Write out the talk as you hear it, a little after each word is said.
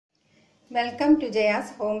Welcome to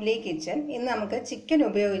Jaya's homely kitchen. ഇന്ന് നമുക്ക് chicken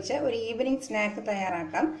ഉപയോഗിച്ച് ഒരു ഈവനിങ് സ്നാക്ക്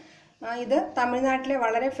തയ്യാറാക്കാം. ഇത് തമിഴ്നാട്ടിലെ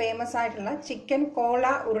വളരെ ഫേമസ് ആയിട്ടുള്ള ചിക്കൻ കോള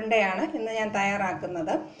ഉരുണ്ടയാണ് ഇന്ന് ഞാൻ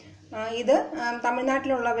തയ്യാറാക്കുന്നത്. ഇത്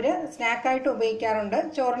തമിഴ്നാട്ടിലുള്ളവർ സ്നാക്കായിട്ട് ഉപയോഗിക്കാറുണ്ട്.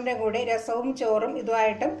 ചോറിൻ്റെ കൂടെ രസവും ചോറും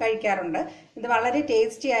ഇതുമായിട്ടും കഴിക്കാറുണ്ട്. ഇത് വളരെ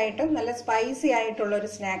ടേസ്റ്റി ആയിട്ടും നല്ല സ്പൈസി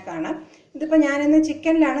ആയിട്ടുള്ളൊരു സ്നാക്കാണ്. ഇതിപ്പോൾ ഞാനിന്ന്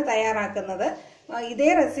ചിക്കനിലാണ് തയ്യാറാക്കുന്നത്. ഇതേ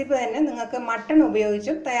റെസിപ്പി തന്നെ നിങ്ങൾക്ക് മട്ടൺ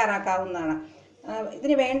ഉപയോഗിച്ചും തയ്യാറാക്കാവുന്നതാണ്.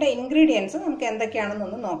 ഇതിന് വേണ്ട ഇൻഗ്രീഡിയൻസ് നമുക്ക്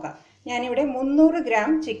എന്തൊക്കെയാണെന്നൊന്ന് നോക്കാം. ഞാനിവിടെ 300 ഗ്രാം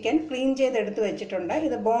ചിക്കൻ ക്ലീൻ ചെയ്തെടുത്ത് വെച്ചിട്ടുണ്ട്.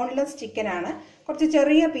 ഇത് ബോൺലെസ് ചിക്കനാണ്. കുറച്ച്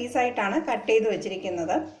ചെറിയ പീസായിട്ടാണ് കട്ട് ചെയ്ത്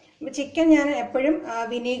വെച്ചിരിക്കുന്നത്. ചിക്കൻ ഞാൻ എപ്പോഴും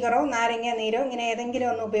വിനീഗറോ നാരങ്ങ നീരോ ഇങ്ങനെ ഏതെങ്കിലും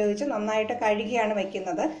ഒന്ന് ഉപയോഗിച്ച് നന്നായിട്ട് കഴുകിയാണ്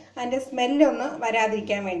വെക്കുന്നത്, അതിൻ്റെ സ്മെല്ലൊന്ന്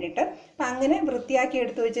വരാതിരിക്കാൻ വേണ്ടിയിട്ട്. അപ്പം അങ്ങനെ വൃത്തിയാക്കി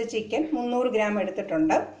എടുത്തു വെച്ച ചിക്കൻ 300 ഗ്രാം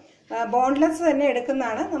എടുത്തിട്ടുണ്ട്. ബോൺലെസ് തന്നെ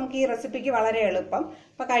എടുക്കുന്നതാണ് നമുക്ക് ഈ റെസിപ്പിക്ക് വളരെ എളുപ്പം.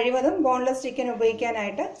 അപ്പം കഴിവതും ബോൺലെസ് ചിക്കൻ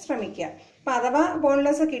ഉപയോഗിക്കാനായിട്ട് ശ്രമിക്കുക. അപ്പം അഥവാ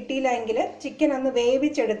ബോൺലെസ് കിട്ടിയില്ലെങ്കിൽ ചിക്കൻ ഒന്ന്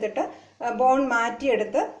വേവിച്ചെടുത്തിട്ട് ബോൺ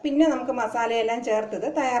മാറ്റിയെടുത്ത് പിന്നെ നമുക്ക് മസാലയെല്ലാം ചേർത്തത്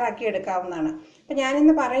തയ്യാറാക്കി എടുക്കാവുന്നതാണ്. അപ്പം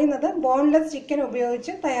ഞാനിന്ന് പറയുന്നത് ബോൺലെസ് ചിക്കൻ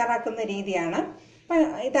ഉപയോഗിച്ച് തയ്യാറാക്കുന്ന രീതിയാണ്. അപ്പം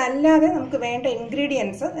ഇതല്ലാതെ നമുക്ക് വേണ്ട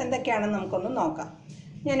ഇൻഗ്രീഡിയൻസ് എന്തൊക്കെയാണെന്ന് നമുക്കൊന്ന് നോക്കാം.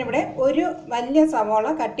 ഞാനിവിടെ ഒരു വലിയ സവോള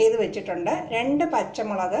കട്ട് ചെയ്ത് വെച്ചിട്ടുണ്ട്, 2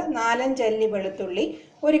 പച്ചമുളക്, 4-5 അല്ലി വെളുത്തുള്ളി,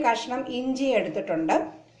 ഒരു കഷ്ണം ഇഞ്ചി എടുത്തിട്ടുണ്ട്.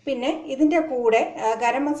 പിന്നെ ഇതിൻ്റെ കൂടെ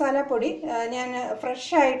ഗരം മസാല പൊടി ഞാൻ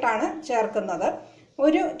ഫ്രഷ് ആയിട്ടാണ് ചേർക്കുന്നത്.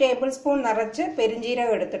 1 ടേബിൾ സ്പൂൺ നിറച്ച്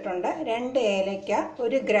പെരിഞ്ജീരകം എടുത്തിട്ടുണ്ട്, 2 ഏലയ്ക്ക,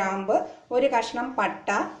 1 ഗ്രാമ്പ്, 1 കഷ്ണം പട്ട,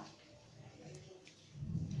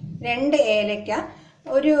 2 ഏലയ്ക്ക,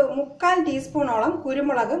 1/4 ടീസ്പൂണോളം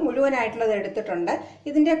കുരുമുളക് മുഴുവനായിട്ടുള്ളത് എടുത്തിട്ടുണ്ട്.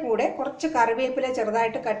 ഇതിൻ്റെ കൂടെ കുറച്ച് കറിവേപ്പില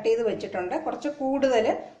ചെറുതായിട്ട് കട്ട് ചെയ്ത് വെച്ചിട്ടുണ്ട്, കുറച്ച് കൂടുതൽ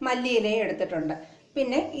മല്ലിയിലയും എടുത്തിട്ടുണ്ട്.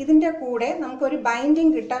 പിന്നെ ഇതിൻ്റെ കൂടെ നമുക്കൊരു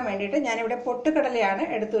ബൈൻഡിങ് കിട്ടാൻ വേണ്ടിയിട്ട് ഞാനിവിടെ പൊട്ടുകടലയാണ്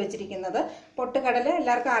എടുത്തു വെച്ചിരിക്കുന്നത്. പൊട്ടുകടല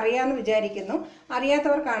എല്ലാവർക്കും അറിയാമെന്ന് വിചാരിക്കുന്നു.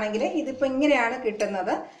 അറിയാത്തവർക്കാണെങ്കിൽ ഇതിപ്പോൾ ഇങ്ങനെയാണ്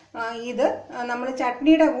കിട്ടുന്നത്. ഇത് നമ്മൾ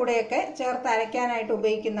ചട്നിയുടെ കൂടെയൊക്കെ ചേർത്ത് അരയ്ക്കാനായിട്ട്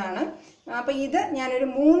ഉപയോഗിക്കുന്നതാണ്. അപ്പോൾ ഇത് ഞാനൊരു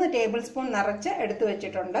 3 ടേബിൾ സ്പൂൺ നിറച്ച് എടുത്തു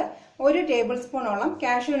വെച്ചിട്ടുണ്ട്. 1 ടേബിൾ സ്പൂണോളം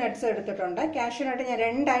കാഷ്യൂ നട്ട്സ് എടുത്തിട്ടുണ്ട്. കാഷ്യൂ നട്ട് ഞാൻ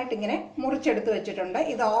 2ആയിട്ട് ഇങ്ങനെ മുറിച്ചെടുത്ത് വെച്ചിട്ടുണ്ട്.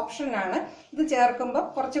 ഇത് ഓപ്ഷനാണ്. ഇത് ചേർക്കുമ്പോൾ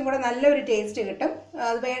കുറച്ചും കൂടെ നല്ലൊരു ടേസ്റ്റ് കിട്ടും.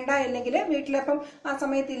 അത് വേണ്ട ഇല്ലെങ്കിൽ വീട്ടിലപ്പം ആ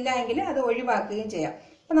സമയത്ത് ഇല്ല എങ്കിൽ അത് ഒഴിവാക്കുകയും ചെയ്യാം.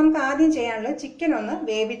 അപ്പം നമുക്ക് ആദ്യം ചെയ്യാനുള്ളത് ചിക്കൻ ഒന്ന്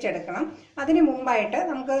വേവിച്ചെടുക്കണം. അതിന് മുമ്പായിട്ട്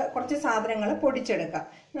നമുക്ക് കുറച്ച് സാധനങ്ങൾ പൊടിച്ചെടുക്കാം.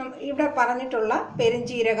 ഇവിടെ പറഞ്ഞിട്ടുള്ള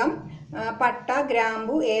പെരിഞ്ജീരകം, പട്ട,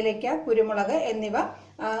 ഗ്രാമ്പു, ഏലയ്ക്ക, കുരുമുളക് എന്നിവ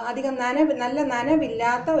അധികം നല്ല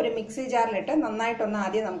നനവില്ലാത്ത ഒരു മിക്സി ജാറിലിട്ട് നന്നായിട്ടൊന്ന്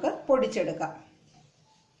ആദ്യം നമുക്ക് പൊടിച്ചെടുക്കാം.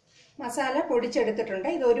 മസാല പൊടിച്ചെടുത്തിട്ടുണ്ട്.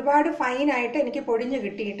 ഇത് ഒരുപാട് ഫൈനായിട്ട് എനിക്ക് പൊടിഞ്ഞ്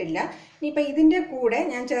കിട്ടിയിട്ടില്ല. ഇനിയിപ്പോൾ ഇതിൻ്റെ കൂടെ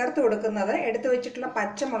ഞാൻ ചേർത്ത് കൊടുക്കുന്നത് എടുത്തു വെച്ചിട്ടുള്ള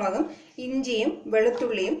പച്ചമുളകും ഇഞ്ചിയും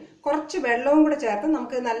വെളുത്തുള്ളിയും കുറച്ച് വെള്ളവും കൂടെ ചേർത്ത്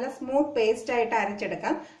നമുക്ക് നല്ല സ്മൂത്ത് പേസ്റ്റ് ആയിട്ട്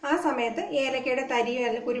അരച്ചെടുക്കാം. ആ സമയത്ത് ഏലക്കയുടെ തരിയും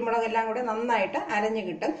അല്ലെങ്കിൽ കുരുമുളകും എല്ലാം കൂടെ നന്നായിട്ട് അരഞ്ഞു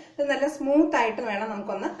കിട്ടും. ഇത് നല്ല സ്മൂത്ത് ആയിട്ട് വേണം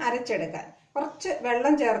നമുക്കൊന്ന് അരച്ചെടുക്കാൻ. കുറച്ച്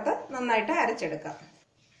വെള്ളം ചേർത്ത് നന്നായിട്ട് അരച്ചെടുക്കാം.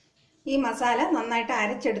 ഈ മസാല നന്നായിട്ട്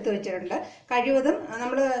അരച്ചെടുത്ത് വെച്ചിട്ടുണ്ട്. കഴിവതും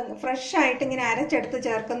നമ്മൾ ഫ്രഷ് ആയിട്ട് ഇങ്ങനെ അരച്ചെടുത്ത്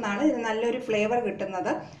ചേർക്കുന്നതാണ് ഇത് നല്ലൊരു ഫ്ലേവർ കിട്ടുന്നത്.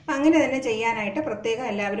 അപ്പം അങ്ങനെ തന്നെ ചെയ്യാനായിട്ട് പ്രത്യേകം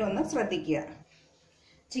എല്ലാവരും ഒന്ന് ശ്രദ്ധിക്കുക.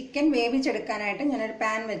 ചിക്കൻ വേവിച്ചെടുക്കാനായിട്ട് ഞാനൊരു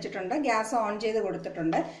പാൻ വെച്ചിട്ടുണ്ട്, ഗ്യാസ് ഓൺ ചെയ്ത്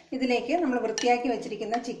കൊടുത്തിട്ടുണ്ട്. ഇതിലേക്ക് നമ്മൾ വൃത്തിയാക്കി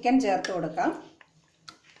വെച്ചിരിക്കുന്ന ചിക്കൻ ചേർത്ത് കൊടുക്കാം.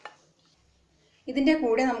 ഇതിൻ്റെ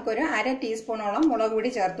കൂടെ നമുക്കൊരു 1/2 ടീസ്പൂണോളം മുളക്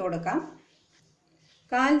പൊടി ചേർത്ത് കൊടുക്കാം,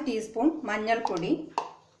 1/4 ടീസ്പൂൺ മഞ്ഞൾപ്പൊടി,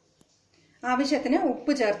 ആവശ്യത്തിന്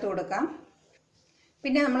ഉപ്പ് ചേർത്ത് കൊടുക്കാം.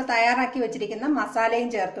 പിന്നെ നമ്മൾ തയ്യാറാക്കി വെച്ചിരിക്കുന്ന മസാലയും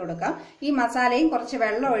ചേർത്ത് കൊടുക്കാം. ഈ മസാലയും കുറച്ച്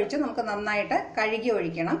വെള്ളം ഒഴിച്ച് നമുക്ക് നന്നായിട്ട് കഴുകി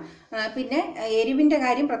ഒഴിക്കണം. പിന്നെ എരിവിൻ്റെ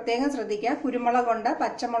കാര്യം പ്രത്യേകം ശ്രദ്ധിക്കുക. കുരുമുളകുണ്ട്,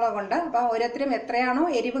 പച്ചമുളകുണ്ട്. അപ്പോൾ ഓരോരുത്തരും എത്രയാണോ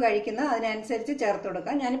എരിവ് കഴിക്കുന്നത് അതിനനുസരിച്ച് ചേർത്ത്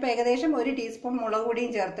കൊടുക്കുക. ഞാനിപ്പോൾ ഏകദേശം 1 ടീസ്പൂൺ മുളക്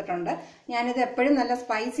പൊടിയും ചേർത്തിട്ടുണ്ട്. ഞാനിത് എപ്പോഴും നല്ല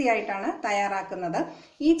സ്പൈസി ആയിട്ടാണ് തയ്യാറാക്കുന്നത്.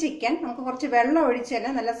 ഈ ചിക്കൻ നമുക്ക് കുറച്ച് വെള്ളം ഒഴിച്ച്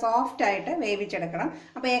തന്നെ നല്ല സോഫ്റ്റ് ആയിട്ട് വേവിച്ചെടുക്കണം.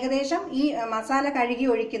 അപ്പോൾ ഏകദേശം ഈ മസാല കഴുകി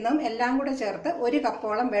ഒഴിക്കുന്നതും എല്ലാം കൂടെ ചേർത്ത് 1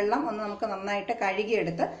 കപ്പോളം വെള്ളം ഒന്ന് നമുക്ക് നന്നായിട്ട്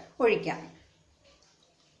എടുത്ത് ഒഴിക്കാം.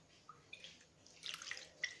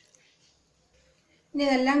 ഇനി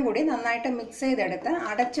ഇതെല്ലാം കൂടി നന്നായിട്ട് മിക്സ് ചെയ്തെടുത്ത്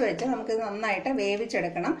അടച്ചു വെച്ച് നമുക്ക് നന്നായിട്ട്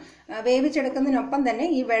വേവിച്ചെടുക്കണം. വേവിച്ചെടുക്കുന്നതിനൊപ്പം തന്നെ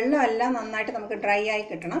ഈ വെള്ളമെല്ലാം നന്നായിട്ട് നമുക്ക് ഡ്രൈ ആയി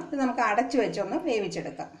കിട്ടണം. ഇത് നമുക്ക് അടച്ചു വെച്ചൊന്ന്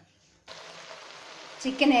വേവിച്ചെടുക്കാം.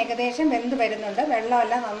 ചിക്കൻ ഏകദേശം വെന്ത് വരുന്നുണ്ട്.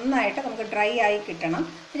 വെള്ളമെല്ലാം നന്നായിട്ട് നമുക്ക് ഡ്രൈ ആയി കിട്ടണം.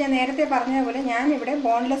 ഞാൻ നേരത്തെ പറഞ്ഞതുപോലെ ഞാനിവിടെ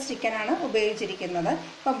ബോൺലെസ് ചിക്കനാണ് ഉപയോഗിച്ചിരിക്കുന്നത്.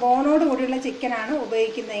 ഇപ്പോൾ ബോണോട് കൂടിയുള്ള ചിക്കനാണ്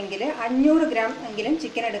ഉപയോഗിക്കുന്നതെങ്കിൽ 500 ഗ്രാം എങ്കിലും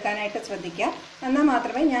ചിക്കൻ എടുക്കാനായിട്ട് ശ്രദ്ധിക്കുക. എന്നാൽ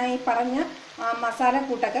മാത്രമേ ഞാൻ ഈ പറഞ്ഞ മസാല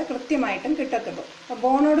കൂട്ടൊക്കെ കൃത്യമായിട്ടും കിട്ടത്തുള്ളൂ. അപ്പോൾ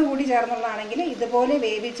ബോണോട് കൂടി ചേർന്നുള്ളതാണെങ്കിൽ ഇതുപോലെ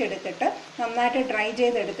വേവിച്ചെടുത്തിട്ട് നന്നായിട്ട് ഡ്രൈ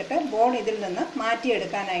ചെയ്തെടുത്തിട്ട് ബോൺ ഇതിൽ നിന്ന്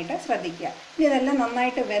മാറ്റിയെടുക്കാനായിട്ട് ശ്രദ്ധിക്കുക. ഇതെല്ലാം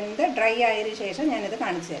നന്നായിട്ട് വെന്ത് ഡ്രൈ ആയതിനു ശേഷം ഞാനിത്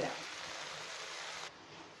കാണിച്ചു തരാം.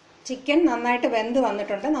 ചിക്കൻ നന്നായിട്ട് വെന്ത്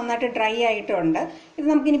വന്നിട്ടുണ്ട്, നന്നായിട്ട് ഡ്രൈ ആയിട്ടുണ്ട്. ഇത്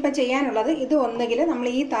നമുക്കിനിപ്പോൾ ചെയ്യാനുള്ളത്, ഇത് ഒന്നുകിൽ നമ്മൾ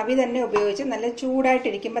ഈ തവി തന്നെ ഉപയോഗിച്ച് നല്ല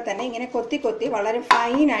ചൂടായിട്ടിരിക്കുമ്പോൾ തന്നെ ഇങ്ങനെ കൊത്തി കൊത്തി വളരെ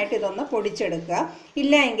ഫൈനായിട്ട് ഇതൊന്ന് പൊടിച്ചെടുക്കുക.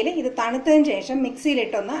 ഇല്ല എങ്കിൽ ഇത് തണുത്തതിന് ശേഷം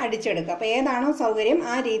മിക്സിയിലിട്ടൊന്ന് അടിച്ചെടുക്കുക. അപ്പോൾ ഏതാണോ സൗകര്യം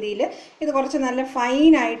ആ രീതിയിൽ ഇത് കുറച്ച് നല്ല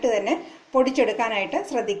ഫൈനായിട്ട് തന്നെ പൊടിച്ചെടുക്കാനായിട്ട്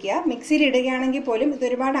ശ്രദ്ധിക്കുക. മിക്സിയിൽ ഇടുകയാണെങ്കിൽ പോലും ഇത്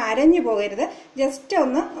ഒരുപാട് അരഞ്ഞു പോകരുത്, ജസ്റ്റ്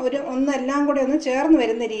ഒന്നെല്ലാം കൂടെ ഒന്ന് ചേർന്ന്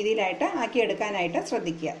വരുന്ന രീതിയിലായിട്ട് ആക്കിയെടുക്കാനായിട്ട്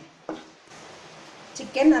ശ്രദ്ധിക്കുക.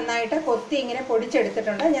 ചിക്കൻ നന്നായിട്ട് കൊത്തി ഇങ്ങനെ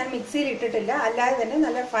പൊടിച്ചെടുത്തിട്ടുണ്ട്. ഞാൻ മിക്സിയിൽ ഇട്ടിട്ടില്ല, അല്ലാതെ തന്നെ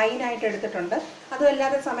നല്ല ഫൈനായിട്ട് എടുത്തിട്ടുണ്ട്. അതും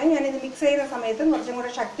അല്ലാത്ത സമയം ഞാനിത് മിക്സ് ചെയ്യുന്ന സമയത്ത് കുറച്ചും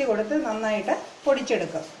കൂടെ ശക്തി കൊടുത്ത് നന്നായിട്ട്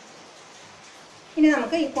പൊടിച്ചെടുക്കും. ഇനി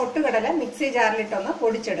നമുക്ക് ഈ പൊട്ടുകടല മിക്സി ജാറിലിട്ടൊന്ന്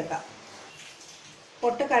പൊടിച്ചെടുക്കാം.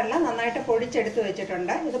 പൊട്ടുകടല നന്നായിട്ട് പൊടിച്ചെടുത്ത്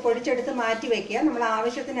വെച്ചിട്ടുണ്ട്. ഇത് പൊടിച്ചെടുത്ത് മാറ്റി വയ്ക്കുക. നമ്മൾ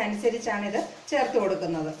ആവശ്യത്തിനനുസരിച്ചാണ് ഇത് ചേർത്ത്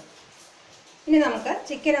കൊടുക്കുന്നത്. ഇനി നമുക്ക്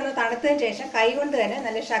ചിക്കൻ ഒന്ന് തണുത്തതിന് ശേഷം കൈകൊണ്ട് തന്നെ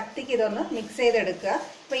നല്ല ശക്തിക്ക് ഇതൊന്ന് മിക്സ് ചെയ്തെടുക്കുക.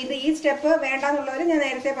 അപ്പോൾ ഈ സ്റ്റെപ്പ് വേണ്ടാന്നുള്ളവർ ഞാൻ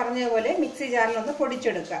നേരത്തെ പറഞ്ഞതുപോലെ മിക്സി ജാറിലൊന്ന്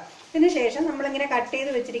പൊടിച്ചെടുക്കുക. ഇതിനുശേഷം നമ്മളിങ്ങനെ കട്ട്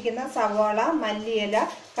ചെയ്ത് വെച്ചിരിക്കുന്ന സവാള, മല്ലിയില,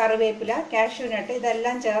 കറിവേപ്പില, കാഷ്യൂനട്ട്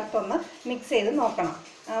ഇതെല്ലാം ചേർത്തൊന്ന് മിക്സ് ചെയ്ത് നോക്കണം.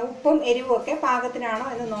 ഉപ്പും എരിവും ഒക്കെ പാകത്തിനാണോ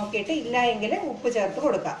എന്ന് നോക്കിയിട്ട് ഇല്ല എങ്കിൽ ഉപ്പ് ചേർത്ത്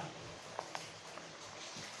കൊടുക്കാം.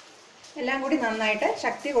 എല്ലാം കൂടി നന്നായിട്ട്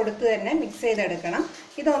ശക്തി കൊടുത്ത് തന്നെ മിക്സ് ചെയ്തെടുക്കണം.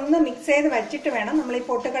 ഇതൊന്ന് മിക്സ് ചെയ്ത് വച്ചിട്ട് വേണം നമ്മൾ ഈ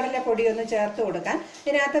പൊട്ടുകടല പൊടി ഒന്ന് ചേർത്ത് കൊടുക്കാൻ.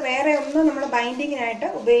 ഇതിനകത്ത് വേറെ ഒന്നും നമ്മൾ ബൈൻഡിങ്ങിനായിട്ട്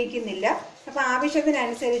ഉപയോഗിക്കുന്നില്ല. അപ്പോൾ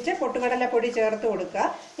ആവശ്യത്തിനനുസരിച്ച് പൊട്ടുകടല പൊടി ചേർത്ത് കൊടുക്കുക.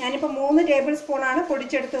 ഞാനിപ്പോൾ 3 ടേബിൾ സ്പൂണാണ്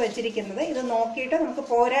പൊടിച്ചെടുത്ത് വെച്ചിരിക്കുന്നത്. ഇത് നോക്കിയിട്ട് നമുക്ക്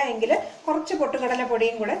പോരാ എങ്കിൽ കുറച്ച് പൊട്ടുകടല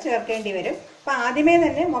പൊടിയും കൂടെ ചേർക്കേണ്ടി വരും. അപ്പോൾ ആദ്യമേ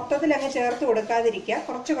തന്നെ മൊത്തത്തിൽ അങ്ങ് ചേർത്ത് കൊടുക്കാതിരിക്കുക.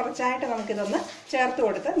 കുറച്ച് കുറച്ചായിട്ട് നമുക്കിതൊന്ന് ചേർത്ത്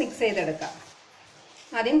കൊടുത്ത് മിക്സ് ചെയ്തെടുക്കാം.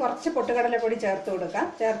 ആദ്യം കുറച്ച് പൊട്ടുകടല പൊടി ചേർത്ത് കൊടുക്കാം.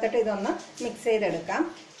 ചേർത്തിട്ട് ഇതൊന്ന് മിക്സ് ചെയ്തെടുക്കാം.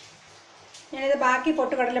 ഞാനിത് ബാക്കി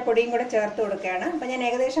പൊട്ടുകടല പൊടിയും കൂടെ ചേർത്ത് കൊടുക്കുകയാണ്. അപ്പം ഞാൻ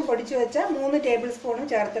ഏകദേശം പൊടിച്ചു വെച്ച 3 ടേബിൾ സ്പൂണും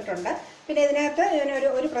ചേർത്തിട്ടുണ്ട്. പിന്നെ ഇതിനകത്ത്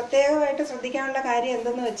ഒരു പ്രത്യേകമായിട്ട് ശ്രദ്ധിക്കാനുള്ള കാര്യം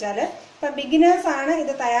എന്തെന്ന് വെച്ചാൽ, ഇപ്പം ബിഗിനേഴ്സ് ആണ്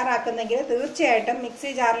ഇത് തയ്യാറാക്കുന്നെങ്കിൽ തീർച്ചയായിട്ടും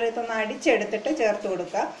മിക്സി ജാറിൽ ഇതൊന്ന് അടിച്ചെടുത്തിട്ട് ചേർത്ത്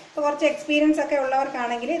കൊടുക്കുക. അപ്പോൾ കുറച്ച് എക്സ്പീരിയൻസ് ഒക്കെ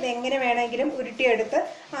ഉള്ളവർക്കാണെങ്കിൽ ഇത് എങ്ങനെ വേണമെങ്കിലും ഉരുട്ടിയെടുത്ത്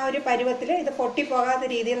ആ ഒരു പരുവത്തിൽ ഇത് പൊട്ടിപ്പോകാത്ത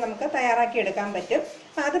രീതിയിൽ നമുക്ക് തയ്യാറാക്കി എടുക്കാൻ പറ്റും.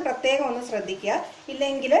 അപ്പോൾ അത് പ്രത്യേകം ഒന്ന് ശ്രദ്ധിക്കുക.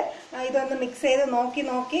 ഇല്ലെങ്കിൽ ഇതൊന്ന് മിക്സ് ചെയ്ത്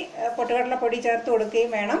നോക്കി പൊട്ടുകടല പൊടി ചേർത്ത്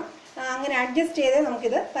കൊടുക്കുകയും വേണം. അങ്ങനെ അഡ്ജസ്റ്റ് ചെയ്തേ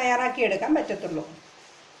നമുക്കിത് തയ്യാറാക്കി എടുക്കാൻ പറ്റത്തുള്ളൂ.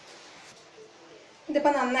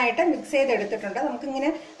 ഇതിപ്പോൾ നന്നായിട്ട് മിക്സ് ചെയ്തെടുത്തിട്ടുണ്ട്. നമുക്കിങ്ങനെ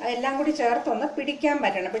എല്ലാം കൂടി ചേർത്തൊന്ന് പിടിക്കാൻ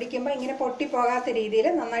പറ്റണം. പിടിക്കുമ്പോൾ ഇങ്ങനെ പൊട്ടിപ്പോകാത്ത രീതിയിൽ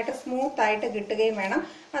നന്നായിട്ട് സ്മൂത്തായിട്ട് കിട്ടുകയും വേണം.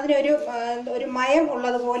 അതിനൊരു മയം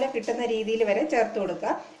ഉള്ളതുപോലെ കിട്ടുന്ന രീതിയിൽ വരെ ചേർത്ത്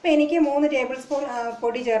കൊടുക്കുക. അപ്പോൾ എനിക്ക് 3 ടേബിൾ സ്പൂൺ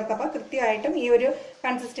പൊടി ചേർത്തപ്പോൾ കൃത്യമായിട്ടും ഈ ഒരു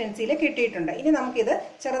കൺസിസ്റ്റൻസിയിൽ കിട്ടിയിട്ടുണ്ട്. ഇനി നമുക്കിത്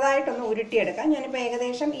ചെറുതായിട്ടൊന്ന് ഉരുട്ടിയെടുക്കാം. ഞാനിപ്പോൾ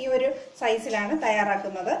ഏകദേശം ഈ ഒരു സൈസിലാണ്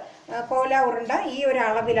തയ്യാറാക്കുന്നത്. കോല ഉരുണ്ട ഈ ഒരു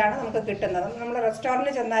അളവിലാണ് നമുക്ക് കിട്ടുന്നത്. നമ്മൾ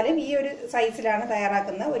റെസ്റ്റോറൻറ്റിൽ ചെന്നാലും ഈ ഒരു സൈസിലാണ്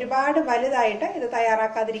തയ്യാറാക്കുന്നത്. ഒരുപാട് വലുതായിട്ട് ഇത്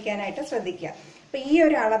തയ്യാറാക്കാതിരിക്കാനായിട്ട് ശ്രദ്ധിക്കുക. അപ്പോൾ ഈ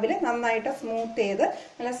ഒരു അളവിൽ നന്നായിട്ട് സ്മൂത്ത് ചെയ്ത്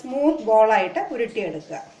നല്ല സ്മൂത്ത് ബോളായിട്ട്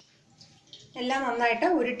ഉരുട്ടിയെടുക്കുക. എല്ലാം നന്നായിട്ട്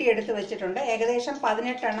ഉരുട്ടിയെടുത്ത് വെച്ചിട്ടുണ്ട്. ഏകദേശം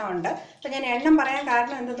 18 എണ്ണം ഉണ്ട്. അപ്പം ഞാൻ എണ്ണം പറയാൻ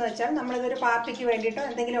കാരണം എന്തെന്ന് വെച്ചാൽ, നമ്മളിതൊരു പാർട്ടിക്ക് വേണ്ടിയിട്ടോ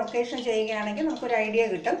എന്തെങ്കിലും ഒക്കേഷൻ ചെയ്യുകയാണെങ്കിൽ നമുക്കൊരു ഐഡിയ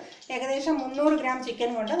കിട്ടും. ഏകദേശം 300 ഗ്രാം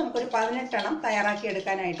ചിക്കൻ കൊണ്ട് നമുക്കൊരു 18 എണ്ണം തയ്യാറാക്കി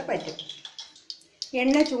എടുക്കാനായിട്ട് പറ്റും.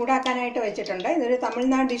 എണ്ണ ചൂടാക്കാനായിട്ട് വെച്ചിട്ടുണ്ട്. ഇതൊരു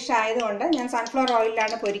തമിഴ്നാട് ഡിഷ് ആയതുകൊണ്ട് ഞാൻ സൺഫ്ലവർ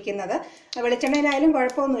ഓയിലാണ് പൊരിക്കുന്നത്. വെളിച്ചെണ്ണയിലായാലും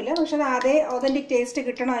കുഴപ്പമൊന്നുമില്ല, പക്ഷെ അത് അതേ ഒതന്റിക് ടേസ്റ്റ്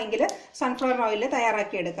കിട്ടണമെങ്കിൽ സൺഫ്ലവർ ഓയിൽ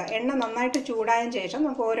തയ്യാറാക്കി എടുക്കുക. എണ്ണ നന്നായിട്ട് ചൂടായതിനു ശേഷം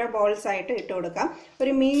നമുക്ക് ഓരോ ബോൾസ് ആയിട്ട് ഇട്ട് കൊടുക്കാം.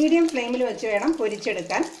 ഒരു മീഡിയം ഫ്ലെയിമിൽ വെച്ച് വേണം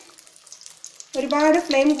പൊരിച്ചെടുക്കാൻ. ഒരുപാട്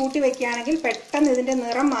ഫ്ലെയിം കൂട്ടി വെക്കുകയാണെങ്കിൽ പെട്ടെന്ന് ഇതിൻ്റെ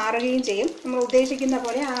നിറം മാറുകയും ചെയ്യും. നമ്മൾ ഉദ്ദേശിക്കുന്ന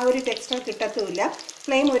പോലെ ആ ഒരു ടെക്സ്ചർ കിട്ടത്തുമില്ല.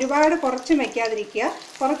 ഫ്ലെയിം ഒരുപാട് കുറച്ച് വയ്ക്കാതിരിക്കുക.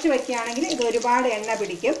 കുറച്ച് വയ്ക്കുകയാണെങ്കിൽ ഇത് ഒരുപാട് എണ്ണ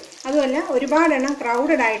പിടിക്കും. അതുമല്ല, ഒരുപാട് എണ്ണം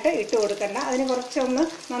ക്രൗഡഡ് ആയിട്ട് ഇട്ട് കൊടുക്കണ്ട. അതിന് കുറച്ചൊന്ന്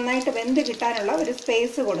നന്നായിട്ട് വെന്ത് കിട്ടാനുള്ള ഒരു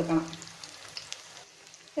സ്പേസ് കൊടുക്കണം.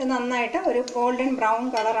 ഇത് നന്നായിട്ട് ഒരു ഗോൾഡൻ ബ്രൗൺ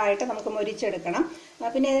കളറായിട്ട് നമുക്ക് മൊരിച്ചെടുക്കണം.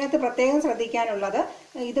 പിന്നെ ഇതിനകത്ത് പ്രത്യേകം ശ്രദ്ധിക്കാനുള്ളത്,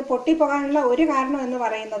 ഇത് പൊട്ടിപ്പോകാനുള്ള ഒരു കാരണം എന്ന്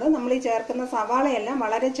പറയുന്നത്, നമ്മൾ ഈ ചേർക്കുന്ന സവാളയെല്ലാം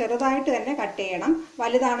വളരെ ചെറുതായിട്ട് തന്നെ കട്ട് ചെയ്യണം.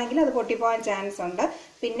 വലുതാണെങ്കിൽ അത് പൊട്ടിപ്പോകാൻ ചാൻസ് ഉണ്ട്.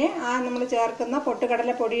 പിന്നെ നമ്മൾ ചേർക്കുന്ന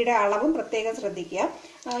പൊട്ടുകടല പൊടിയുടെ അളവും പ്രത്യേകം ശ്രദ്ധിക്കുക.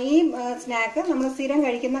 ഈ സ്നാക്ക് നമ്മൾ സ്ഥിരം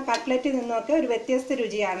കഴിക്കുന്ന കട്ട്ലറ്റിൽ നിന്നൊക്കെ ഒരു വ്യത്യസ്ത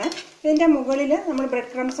രുചിയാണ്. ഇതിൻ്റെ മുകളിൽ നമ്മൾ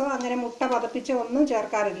ബ്രെഡ് ക്രംസോ അങ്ങനെ മുട്ട പതപ്പിച്ചോ ഒന്നും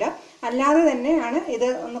ചേർക്കാറില്ല. അല്ലാതെ തന്നെയാണ് ഇത്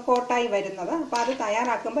ഒന്ന് കോട്ടായി വരുന്നത്. അപ്പോൾ അത്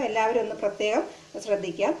തയ്യാറാക്കുമ്പോൾ എല്ലാവരും ഒന്ന് പ്രത്യേകം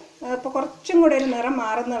ശ്രദ്ധിക്കുക. അപ്പോൾ കുറച്ചും കൂടെ ഒരു നിറം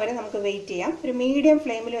മാറുന്നവരെ നമുക്ക് വെയിറ്റ് ചെയ്യാം. ഒരു മീഡിയം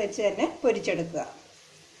ഫ്ലെയിമിൽ വെച്ച് തന്നെ പൊരിച്ചെടുക്കുക.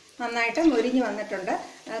 നന്നായിട്ട് മുരിഞ്ഞു വന്നിട്ടുണ്ട്.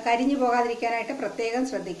 കരിഞ്ഞു പോകാതിരിക്കാനായിട്ട് പ്രത്യേകം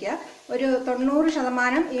ശ്രദ്ധിക്കുക. ഒരു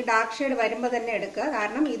 90% ഈ ഡാർക്ക് ഷെയ്ഡ് വരുമ്പോൾ തന്നെ എടുക്കുക.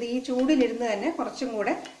 കാരണം ഇത് ഈ ചൂടിലിരുന്ന് തന്നെ കുറച്ചും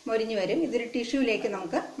കൂടെ മുരിഞ്ഞു വരും. ഇതൊരു ടിഷ്യൂലേക്ക്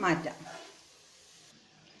നമുക്ക് മാറ്റാം.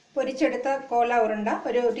 പൊരിച്ചെടുത്ത കോല ഉരുണ്ട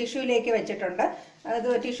ഒരു ടിഷ്യൂലേക്ക് വെച്ചിട്ടുണ്ട്. അത്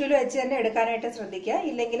ടിഷ്യൂല് വെച്ച് തന്നെ എടുക്കാനായിട്ട് ശ്രദ്ധിക്കുക.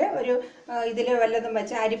 ഇല്ലെങ്കിൽ ഒരു ഇതിൽ വല്ലതും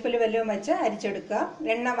വെച്ച് അരിപ്പിൽ വല്ലതും വെച്ച് അരിച്ചെടുക്കുക.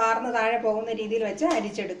 എണ്ണ വാർന്ന് താഴെ പോകുന്ന രീതിയിൽ വെച്ച്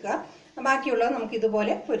അരിച്ചെടുക്കുക. ബാക്കിയുള്ളത് നമുക്ക്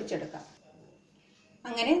ഇതുപോലെ പൊരിച്ചെടുക്കാം.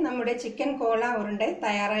 അങ്ങനെ നമ്മുടെ ചിക്കൻ കോള ഉരുണ്ടൈ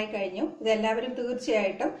തയ്യാറായി കഴിഞ്ഞു. ഇതെല്ലാവരും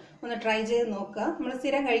തീർച്ചയായിട്ടും ഒന്ന് ട്രൈ ചെയ്ത് നോക്കുക. നമ്മൾ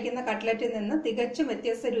സ്ഥിരം കഴിക്കുന്ന കട്ട്ലറ്റിൽ നിന്ന് തികച്ചും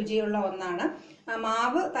വ്യത്യസ്ത രുചിയുള്ള ഒന്നാണ്.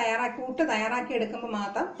 മാവ് കൂട്ട് തയ്യാറാക്കി എടുക്കുമ്പോൾ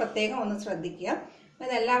മാത്രം പ്രത്യേകം ഒന്ന് ശ്രദ്ധിക്കുക.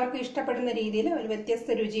 ഇതെല്ലാവർക്കും ഇഷ്ടപ്പെടുന്ന രീതിയിൽ ഒരു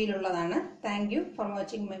വ്യത്യസ്ത രുചിയിലുള്ളതാണ്. Thank you for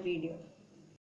watching my video.